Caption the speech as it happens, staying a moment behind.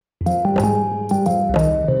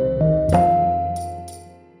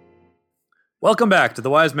Welcome back to The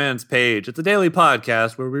Wise Man's Page. It's a daily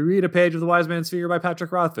podcast where we read a page of The Wise Man's Sphere by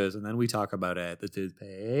Patrick Rothfuss, and then we talk about it. This is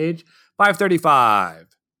page 535.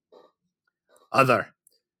 Other.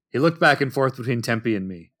 He looked back and forth between Tempe and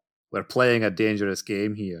me. We're playing a dangerous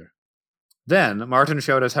game here. Then, Martin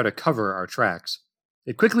showed us how to cover our tracks.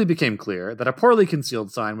 It quickly became clear that a poorly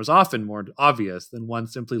concealed sign was often more obvious than one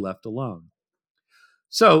simply left alone.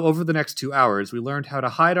 So, over the next 2 hours, we learned how to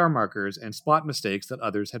hide our markers and spot mistakes that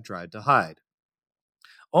others had tried to hide.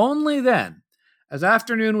 Only then, as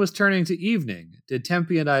afternoon was turning to evening, did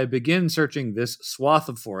Tempe and I begin searching this swath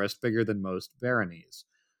of forest bigger than most baronies.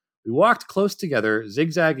 We walked close together,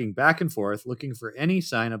 zigzagging back and forth, looking for any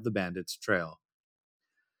sign of the bandits' trail.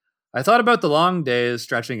 I thought about the long days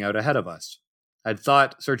stretching out ahead of us. I'd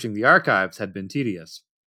thought searching the archives had been tedious.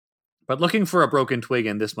 But looking for a broken twig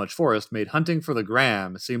in this much forest made hunting for the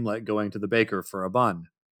gram seem like going to the baker for a bun.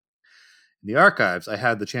 In the archives, I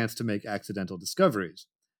had the chance to make accidental discoveries.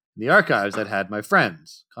 In the archives, I'd had my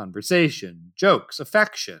friends, conversation, jokes,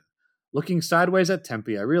 affection. Looking sideways at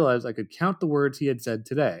Tempe, I realized I could count the words he had said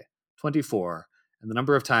today, 24, and the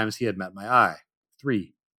number of times he had met my eye,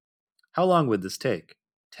 3. How long would this take?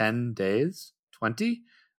 10 days? 20?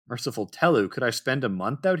 Merciful Telu, could I spend a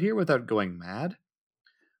month out here without going mad?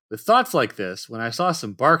 With thoughts like this, when I saw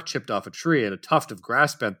some bark chipped off a tree and a tuft of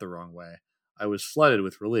grass bent the wrong way, I was flooded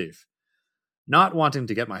with relief. Not wanting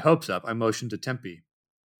to get my hopes up, I motioned to Tempe.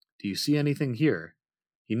 Do you see anything here?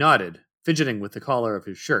 He nodded, fidgeting with the collar of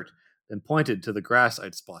his shirt, then pointed to the grass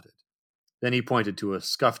I'd spotted. Then he pointed to a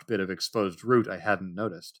scuffed bit of exposed root I hadn't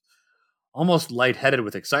noticed. Almost lightheaded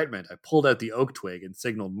with excitement, I pulled out the oak twig and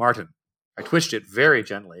signaled Martin. I twitched it very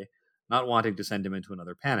gently, not wanting to send him into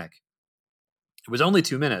another panic. It was only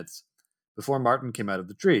 2 minutes before Martin came out of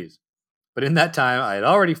the trees. But in that time, I had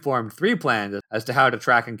already formed 3 plans as to how to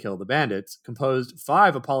track and kill the bandits, composed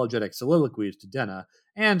 5 apologetic soliloquies to Denna,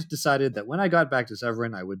 and decided that when I got back to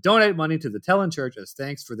Severin, I would donate money to the Tellin Church as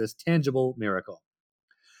thanks for this tangible miracle.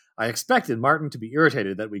 I expected Martin to be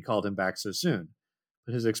irritated that we called him back so soon,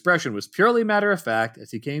 but his expression was purely matter-of-fact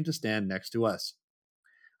as he came to stand next to us.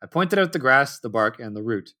 I pointed out the grass, the bark, and the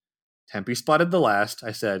root. Tempe spotted the last,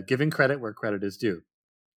 I said, giving credit where credit is due.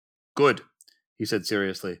 Good, he said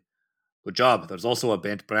seriously. Good job, there's also a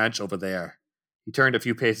bent branch over there. He turned a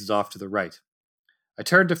few paces off to the right. I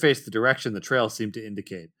turned to face the direction the trail seemed to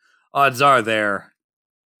indicate. Odds are there.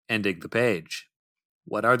 Ending the page.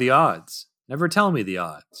 What are the odds? Never tell me the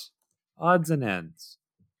odds. Odds and ends.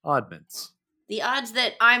 Oddments. The odds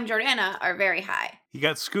that I'm Jordana are very high. He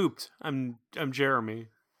got scooped. I'm Jeremy.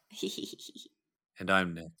 And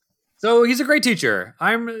I'm Nick. So he's a great teacher.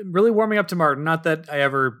 I'm really warming up to Martin. Not that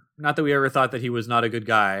we ever thought that he was not a good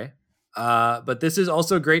guy. But this is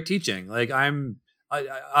also great teaching. Like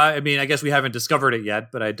I mean, I guess we haven't discovered it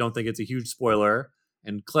yet, but I don't think it's a huge spoiler.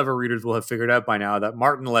 And clever readers will have figured out by now that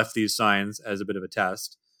Martin left these signs as a bit of a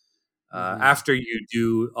test. After you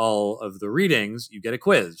do all of the readings, you get a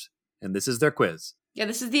quiz. And this is their quiz. Yeah,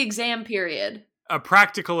 this is the exam period. A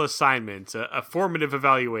practical assignment, a formative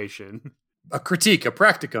evaluation. A critique, a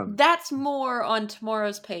practicum. That's more on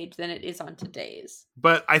tomorrow's page than it is on today's.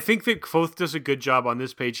 But I think that Kvothe does a good job on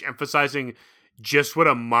this page emphasizing just what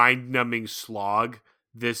a mind-numbing slog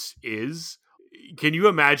this is. Can you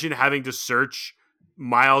imagine having to search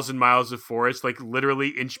miles and miles of forest, like literally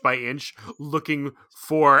inch by inch, looking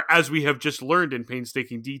for, as we have just learned in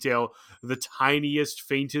painstaking detail, the tiniest,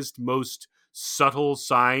 faintest, most subtle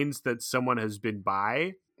signs that someone has been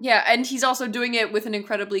by? Yeah, and he's also doing it with an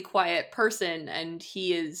incredibly quiet person, and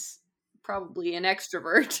he is probably an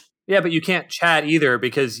extrovert. Yeah, but you can't chat either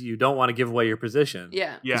because you don't want to give away your position.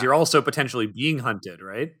 Yeah. Because you're also potentially being hunted,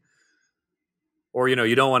 right? Or,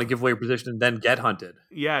 you don't want to give away your position and then get hunted.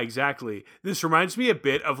 Yeah, exactly. This reminds me a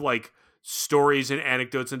bit of, like, stories and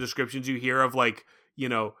anecdotes and descriptions you hear of, like,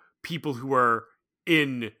 people who are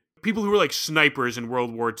like snipers in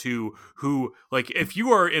World War II who, like, if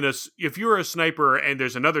you're a sniper and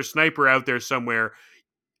there's another sniper out there somewhere,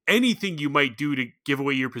 anything you might do to give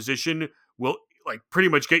away your position will, like, pretty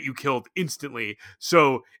much get you killed instantly.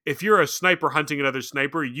 So if you're a sniper hunting another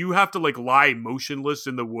sniper, you have to, like, lie motionless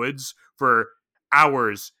in the woods for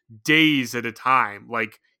hours, days at a time.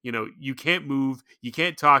 Like, you can't move, you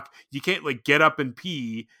can't talk, you can't, like, get up and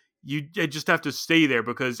pee. You just have to stay there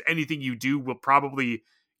because anything you do will probably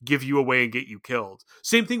give you away and get you killed.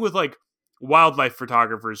 Same thing with, like, wildlife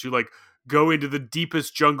photographers who, like, go into the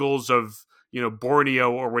deepest jungles of,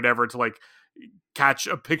 Borneo or whatever to, like, catch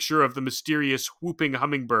a picture of the mysterious whooping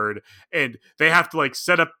hummingbird, and they have to, like,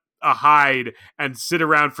 set up a hide and sit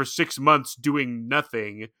around for 6 months doing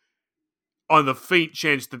nothing, on the faint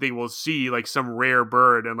chance that they will see like some rare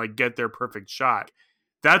bird and like get their perfect shot.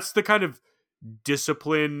 That's the kind of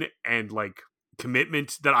discipline and like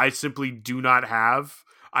commitment that I simply do not have.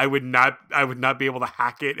 I would not be able to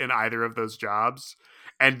hack it in either of those jobs.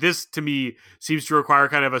 And this to me seems to require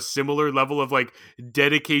kind of a similar level of like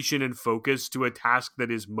dedication and focus to a task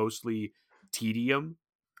that is mostly tedium.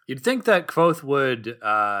 You'd think that Kvothe would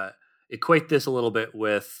equate this a little bit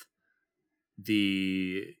with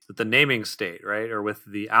the naming state, right? Or with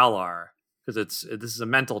the Alar, because this is a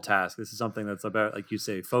mental task. This is something that's about, like you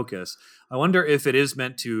say, focus. I wonder if it is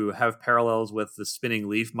meant to have parallels with the spinning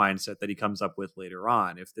leaf mindset that he comes up with later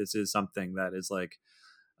on. If this is something that is like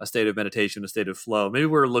a state of meditation, a state of flow. Maybe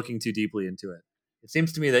we're looking too deeply into it. It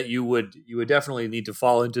seems to me that you would definitely need to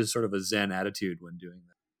fall into sort of a Zen attitude when doing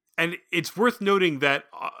that. And it's worth noting that,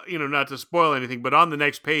 not to spoil anything, but on the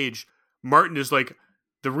next page, Martin is like,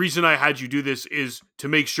 the reason I had you do this is to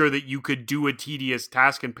make sure that you could do a tedious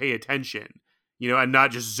task and pay attention, and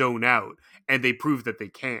not just zone out. And they prove that they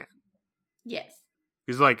can. Yes.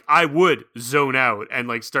 Because like, I would zone out and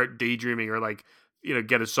like start daydreaming or like,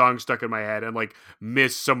 get a song stuck in my head and like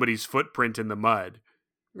miss somebody's footprint in the mud.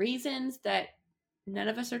 Reasons that none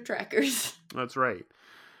of us are trackers. That's right.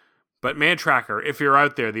 But Man Tracker, if you're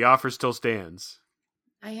out there, the offer still stands.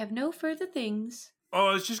 I have no further things. Oh,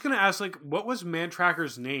 I was just going to ask, like, what was Man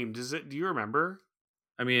Tracker's name? Do you remember?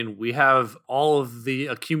 I mean, we have all of the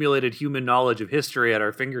accumulated human knowledge of history at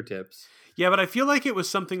our fingertips. Yeah, but I feel like it was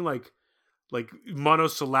something like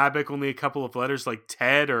monosyllabic, only a couple of letters, like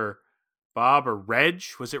Ted or Bob or Reg.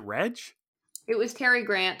 Was it Reg? It was Terry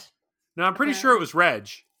Grant. No, I'm pretty sure it was Reg.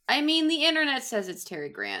 I mean, the internet says it's Terry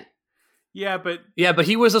Grant. Yeah, but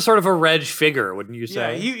he was a sort of a Reg figure, wouldn't you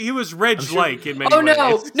say? Yeah, he was Reg-like in many ways. No!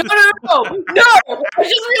 I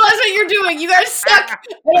just realized what you're doing. You guys suck.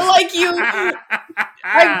 I don't like you.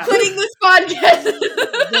 I'm quitting this podcast.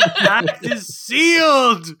 The pact is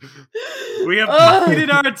sealed. We have completed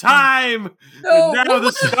our time. No, and now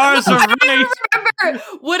the stars are right. Remember,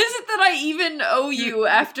 what is it that I even owe you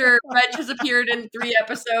after Reg has appeared in 3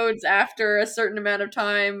 episodes after a certain amount of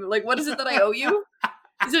time? Like, what is it that I owe you?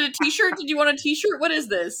 Is it a t-shirt? Did you want a t-shirt? What is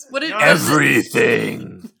this?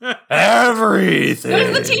 Everything. Everything. What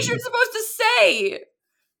is the t-shirt supposed to say?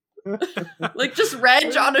 Like just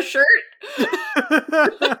Reg on a shirt? Like,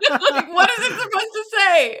 what is it supposed to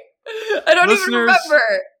say? I don't even remember.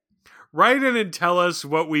 Write in and tell us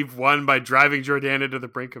what we've won by driving Jordana to the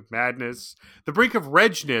brink of madness. The brink of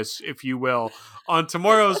Regness, if you will, on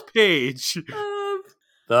tomorrow's page.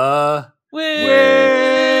 The win.